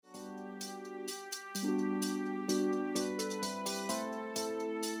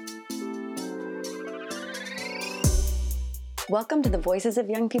Welcome to the Voices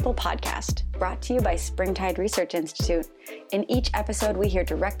of Young People podcast, brought to you by Springtide Research Institute. In each episode, we hear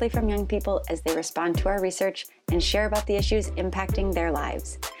directly from young people as they respond to our research and share about the issues impacting their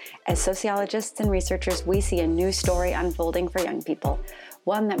lives. As sociologists and researchers, we see a new story unfolding for young people,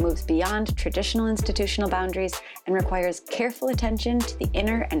 one that moves beyond traditional institutional boundaries and requires careful attention to the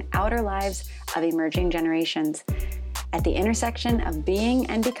inner and outer lives of emerging generations. At the intersection of being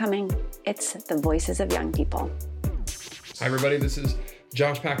and becoming, it's the Voices of Young People. Hi everybody, this is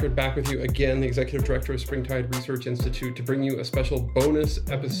Josh Packard back with you again, the Executive Director of Springtide Research Institute, to bring you a special bonus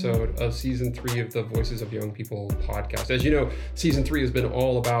episode of Season 3 of the Voices of Young People podcast. As you know, Season 3 has been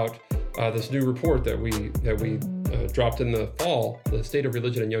all about this new report that we dropped in the fall, the State of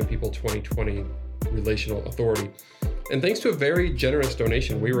Religion and Young People 2020 Relational Authority. And thanks to a very generous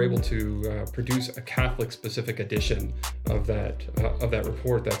donation, we were able to produce a Catholic-specific edition of that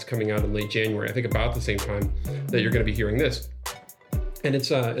report that's coming out in late January. I think about the same time that you're going to be hearing this. And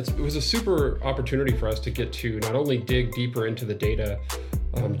it was a super opportunity for us to get to not only dig deeper into the data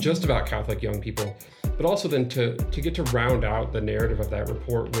just about Catholic young people, but also then to get to round out the narrative of that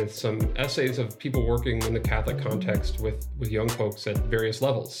report with some essays of people working in the Catholic context with young folks at various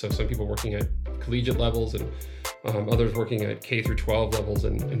levels. So some people working at collegiate levels and others working at K through 12 levels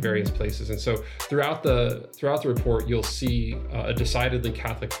in various places. And so throughout the report, you'll see a decidedly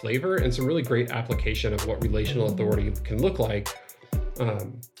Catholic flavor and some really great application of what relational authority can look like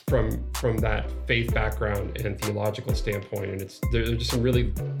from that faith background and theological standpoint. And there are just some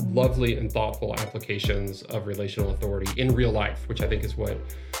really lovely and thoughtful applications of relational authority in real life, which I think is what,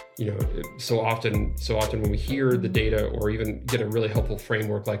 so often when we hear the data or even get a really helpful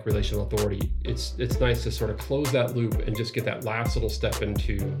framework like relational authority, it's nice to sort of close that loop and just get that last little step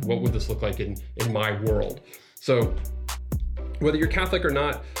into what would this look like in my world. So whether you're Catholic or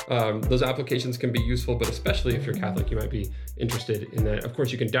not, those applications can be useful, but especially if you're Catholic, you might be interested in that. Of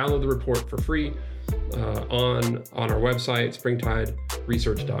course, you can download the report for free on our website,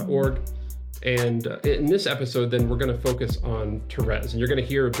 springtideresearch.org. And in this episode, then we're going to focus on Thérèse, and you're going to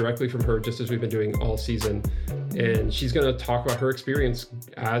hear directly from her, just as we've been doing all season. And she's going to talk about her experience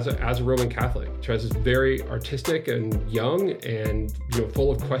as a Roman Catholic. Thérèse is very artistic and young, and full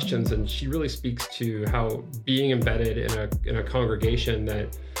of questions. And she really speaks to how being embedded in a congregation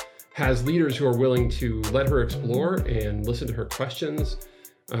that has leaders who are willing to let her explore and listen to her questions.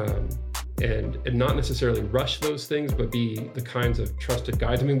 And not necessarily rush those things, but be the kinds of trusted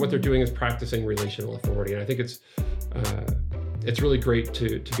guides. I mean, what they're doing is practicing relational authority. And I think it's really great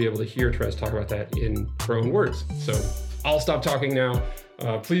to be able to hear Thérèse talk about that in her own words. So I'll stop talking now.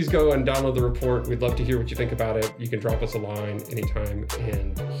 Please go and download the report. We'd love to hear what you think about it. You can drop us a line anytime.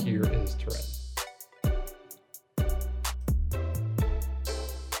 And here is Thérèse.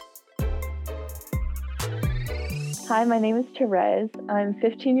 Hi, my name is Thérèse. I'm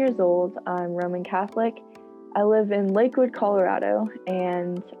 15 years old. I'm Roman Catholic. I live in Lakewood, Colorado,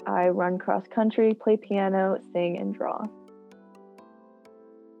 and I run cross country, play piano, sing, and draw.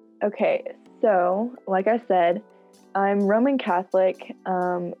 Okay, so like I said, I'm Roman Catholic.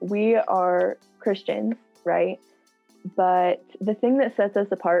 We are Christians, right? But the thing that sets us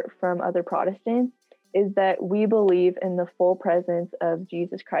apart from other Protestants is that we believe in the full presence of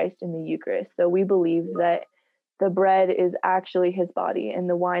Jesus Christ in the Eucharist. So we believe that the bread is actually his body and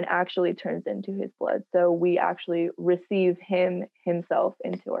the wine actually turns into his blood. So we actually receive himself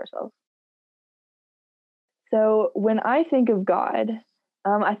into ourselves. So when I think of God,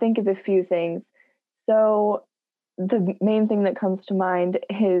 I think of a few things. So the main thing that comes to mind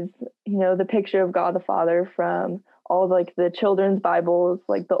is, the picture of God the Father from all the children's Bibles,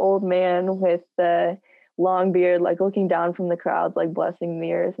 like the old man with the long beard, looking down from the crowds, blessing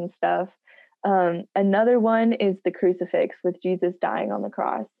the earth and stuff. Another one is the crucifix with Jesus dying on the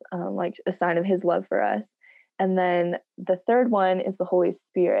cross, a sign of his love for us. And then the third one is the Holy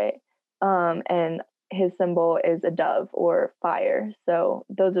Spirit, and his symbol is a dove or fire. So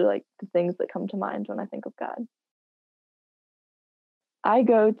those are the things that come to mind when I think of God. I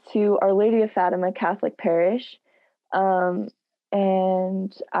go to Our Lady of Fatima Catholic Parish, and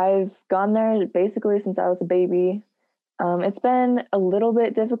I've gone there basically since I was a baby. It's been a little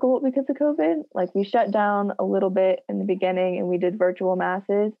bit difficult because of COVID. We shut down a little bit in the beginning and we did virtual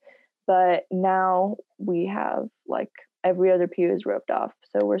masses, but now we have every other pew is roped off.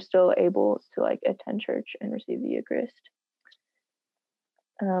 So we're still able to attend church and receive the Eucharist.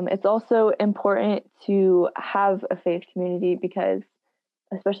 It's also important to have a faith community because,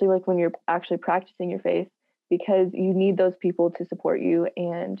 especially when you're actually practicing your faith, because you need those people to support you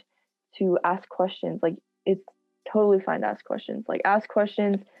and to ask questions. It's totally fine to ask questions. Ask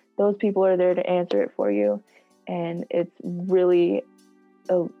questions. Those people are there to answer it for you. and it's really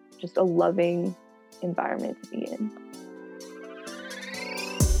just a loving environment to be in.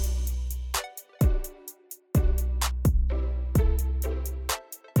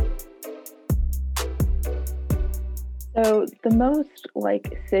 So the most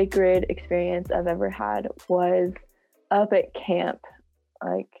sacred experience I've ever had was up at camp.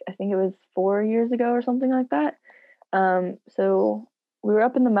 I think it was 4 years ago or something like that. So we were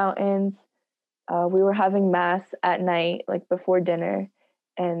up in the mountains. We were having mass at night, before dinner,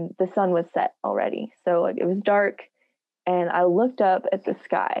 and the sun was set already. So it was dark, and I looked up at the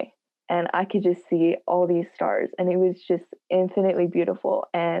sky, and I could just see all these stars, and it was just infinitely beautiful.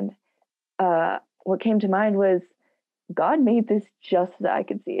 And what came to mind was, God made this just so that I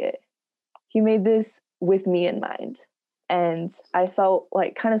could see it. He made this with me in mind. And I felt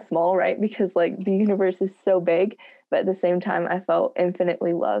kind of small, right? Because the universe is so big, but at the same time, I felt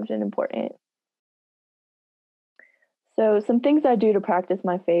infinitely loved and important. So some things I do to practice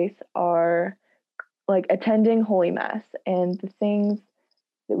my faith are attending Holy Mass, and the things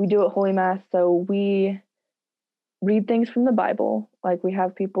that we do at Holy Mass. So we read things from the Bible. We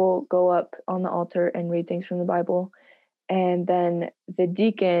have people go up on the altar and read things from the Bible. And then the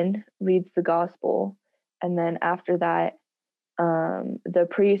deacon reads the gospel. And then after that, the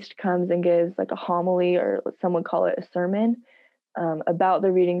priest comes and gives a homily, or some would call it a sermon, about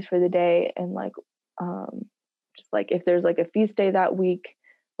the readings for the day. And just if there's a feast day that week,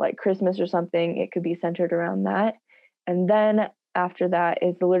 like Christmas or something, it could be centered around that. And then after that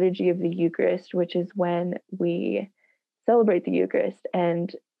is the liturgy of the Eucharist, which is when we celebrate the Eucharist,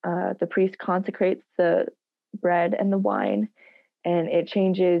 and the priest consecrates the bread and the wine, and it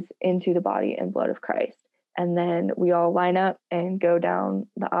changes into the body and blood of Christ. And then we all line up and go down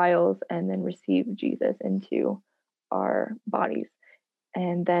the aisles and then receive Jesus into our bodies.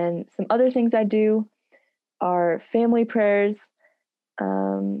 And then some other things I do are family prayers.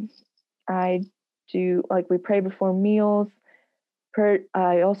 I do, we pray before meals.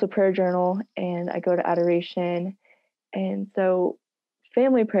 I also prayer journal, and I go to adoration. And so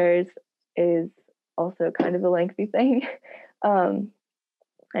family prayers is also kind of a lengthy thing. I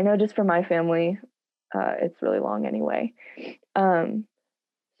know just for my family, it's really long anyway.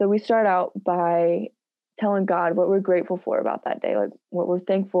 So we start out by telling God what we're grateful for about that day, what we're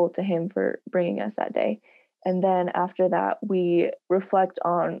thankful to Him for bringing us that day. And then after that, we reflect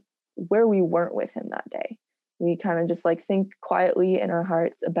on where we weren't with Him that day. We kind of just think quietly in our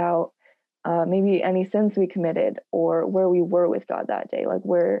hearts about maybe any sins we committed, or where we were with God that day,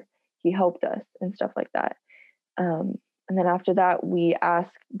 where He helped us and stuff like that. And then after that, we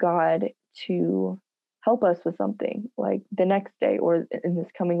ask God to help us with something, the next day or in this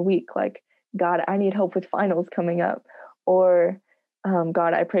coming week. God, I need help with finals coming up. Or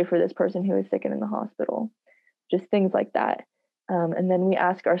God, I pray for this person who is sick and in the hospital. Just things like that. And then we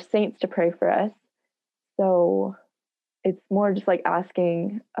ask our saints to pray for us. So it's more just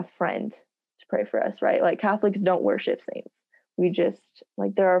asking a friend to pray for us, right? Catholics don't worship saints. We just,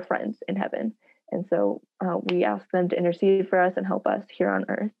 they're our friends in heaven. And so we ask them to intercede for us and help us here on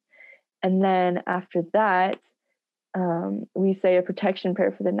earth. And then after that, we say a protection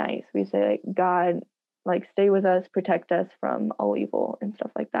prayer for the night. So we say, God, stay with us, protect us from all evil and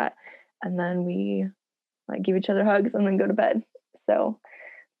stuff like that. And then we give each other hugs and then go to bed. So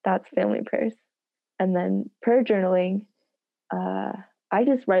that's family prayers. And then prayer journaling, I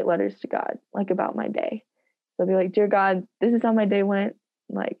just write letters to God, about my day. So I'll be dear God, this is how my day went.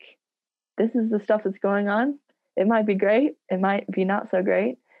 This is the stuff that's going on. It might be great. It might be not so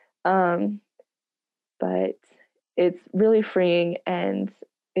great. But it's really freeing, and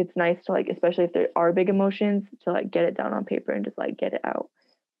it's nice to especially if there are big emotions, to get it down on paper and just get it out.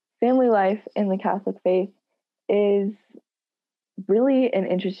 Family life in the Catholic faith is really an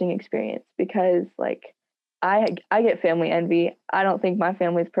interesting experience, because I get family envy. I don't think my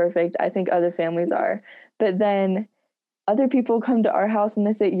family's perfect. I think other families are. But then other people come to our house and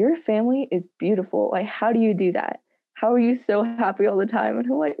they say, your family is beautiful. How do you do that? How are you so happy all the time?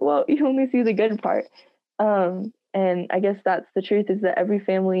 And I'm well, you only see the good part. And I guess that's the truth, is that every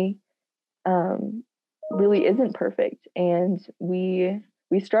family really isn't perfect, and we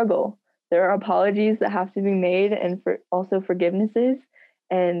struggle. There are apologies that have to be made, and also forgivenesses.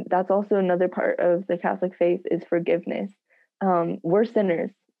 And that's also another part of the Catholic faith, is forgiveness. We're sinners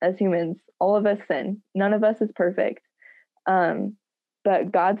as humans. All of us sin. None of us is perfect.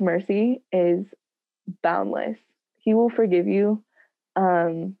 But God's mercy is boundless. He will forgive you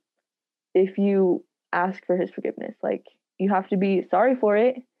if you ask for His forgiveness. You have to be sorry for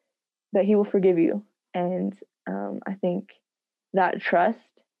it, but He will forgive you. And I think that trust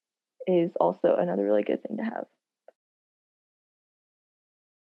is also another really good thing to have.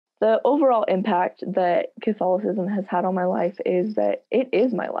 the overall impact that Catholicism has had on my life is that it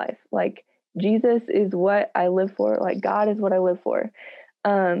is my life. Like, Jesus is what I live for. Like, God is what I live for.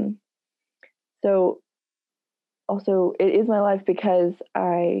 So also it is my life because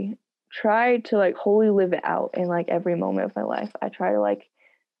I try to like wholly live it out in like every moment of my life. I try to like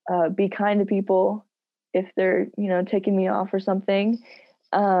be kind to people if they're, taking me off or something.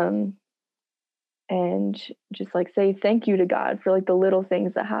 And just like say thank you to God for like the little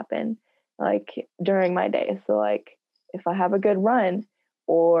things that happen like during my day. So like if I have a good run,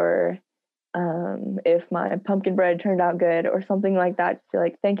 or if my pumpkin bread turned out good or something like that, just be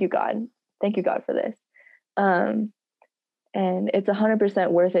like, thank you God for this. And it's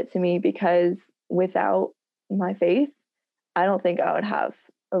 100% worth it to me, because without my faith, I don't think I would have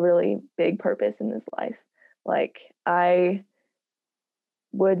a really big purpose in this life. Like, I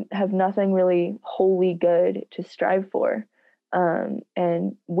would have nothing really wholly good to strive for.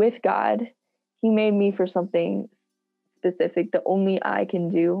 And with God, he made me for something specific that only I can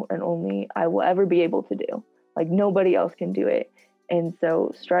do and only I will ever be able to do. Like, nobody else can do it. And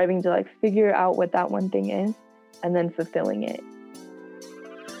so striving to like figure out what that one thing is and then fulfilling it.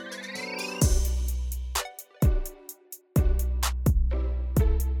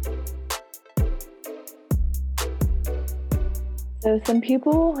 So some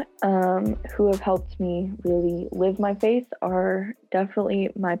people who have helped me really live my faith are definitely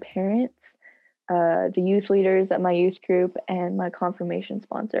my parents, the youth leaders at my youth group, and my confirmation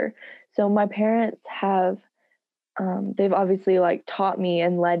sponsor. So my parents have, they've obviously like taught me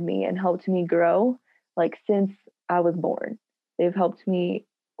and led me and helped me grow like since I was born. They've helped me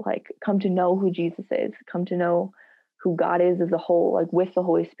like come to know who Jesus is, come to know who God is as a whole, like with the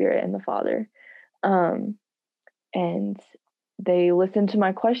Holy Spirit and the Father. And they listen to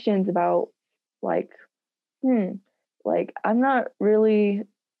my questions about like, like I'm not really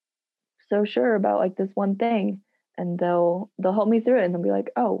so sure about like this one thing, and they'll help me through it, and they'll be like,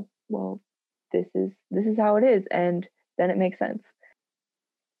 oh, well, this is how it is, and then it makes sense.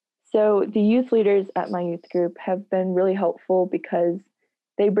 So the youth leaders at my youth group have been really helpful because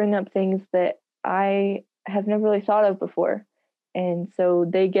they bring up things that I have never really thought of before, and so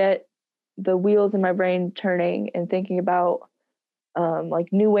they get the wheels in my brain turning and thinking about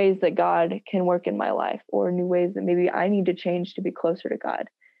like new ways that God can work in my life, or new ways that maybe I need to change to be closer to God,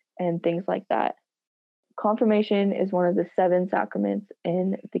 and things like that. Confirmation is one of the 7 sacraments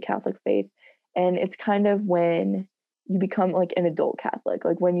in the Catholic faith, and it's kind of when you become like an adult Catholic,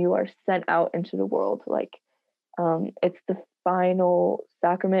 like when you are sent out into the world. Like it's the final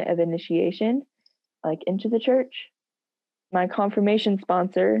sacrament of initiation, like into the church. My confirmation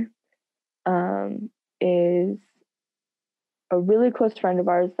sponsor is a really close friend of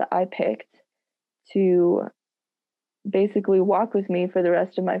ours that I picked to basically walk with me for the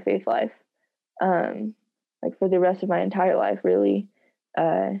rest of my faith life, like for the rest of my entire life, really.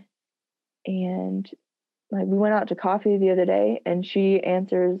 And like we went out to coffee the other day, and she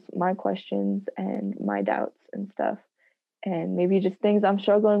answers my questions and my doubts and stuff, and maybe just things I'm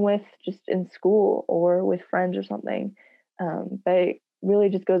struggling with just in school or with friends or something. But it really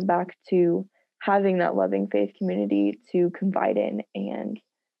just goes back to having that loving faith community to confide in and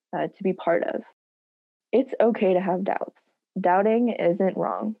to be part of. It's okay to have doubts. Doubting isn't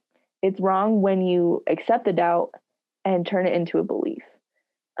wrong. It's wrong when you accept the doubt and turn it into a belief.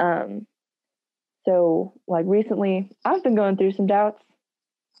 So like recently, I've been going through some doubts.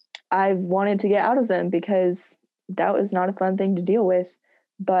 I've wanted to get out of them because doubt is not a fun thing to deal with.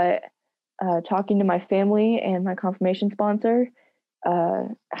 But talking to my family and my confirmation sponsor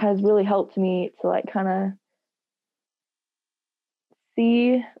has really helped me to like kind of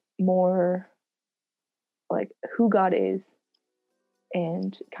see more like who God is,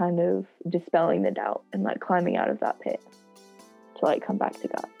 and kind of dispelling the doubt and like climbing out of that pit to like come back to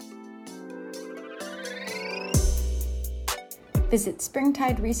God. Visit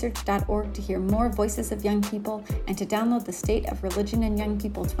springtideresearch.org to hear more voices of young people and to download the State of Religion and Young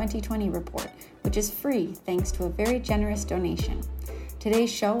People 2020 report, which is free thanks to a very generous donation.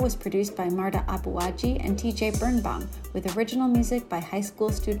 Today's show was produced by Marta Abuaji and TJ Birnbaum, with original music by high school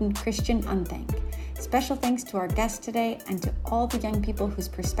student Christian Unthank. Special thanks to our guest today and to all the young people whose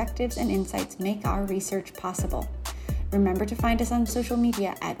perspectives and insights make our research possible. Remember to find us on social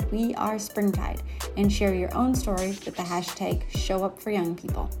media at WeAreSpringtide and share your own stories with the hashtag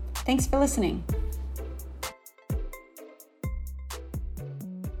ShowUpForYoungPeople. Thanks for listening.